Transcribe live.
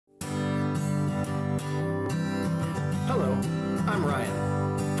I'm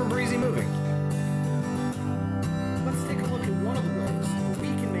Ryan, from Breezy Moving. Let's take a look at one of the ways we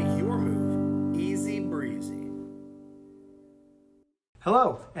can make your move easy breezy.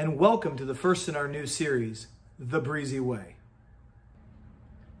 Hello, and welcome to the first in our new series, The Breezy Way.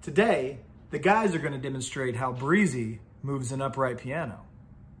 Today, the guys are going to demonstrate how Breezy moves an upright piano.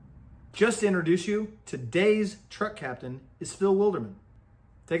 Just to introduce you, today's truck captain is Phil Wilderman.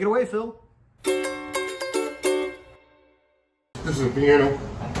 Take it away, Phil. This is a piano.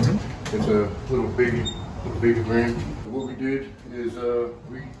 It's a little baby brand. What we did is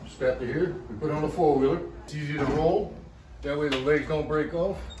we strapped it here. We put it on a four-wheeler. It's easy to roll. That way the legs don't break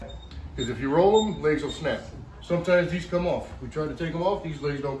off. Because if you roll them, legs will snap. Sometimes these come off. We try to take them off, these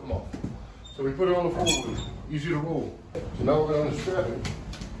legs don't come off. So we put it on the four-wheeler. Easy to roll. So now we're going to strap it.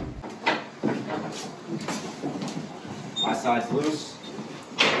 My side's loose.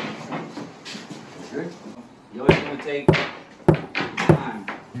 Okay. You always want to take time.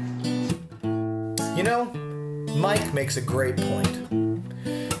 You know, Mike makes a great point.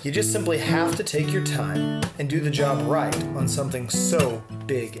 You just simply have to take your time and do the job right on something so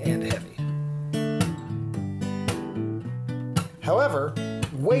big and heavy. However,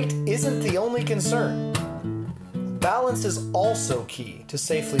 weight isn't the only concern. Balance is also key to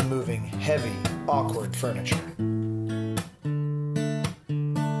safely moving heavy, awkward furniture.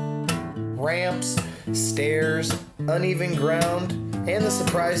 Ramps, stairs, uneven ground, and the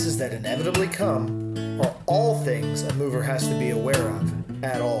surprises that inevitably come are all things a mover has to be aware of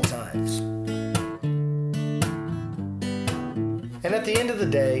at all times. And at the end of the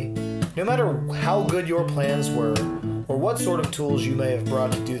day, no matter how good your plans were or what sort of tools you may have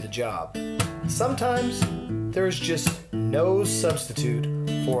brought to do the job, sometimes there is just no substitute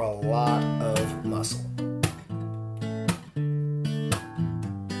for a lot of muscle.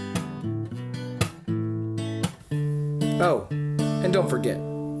 Oh, and don't forget,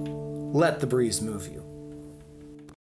 let the breeze move you.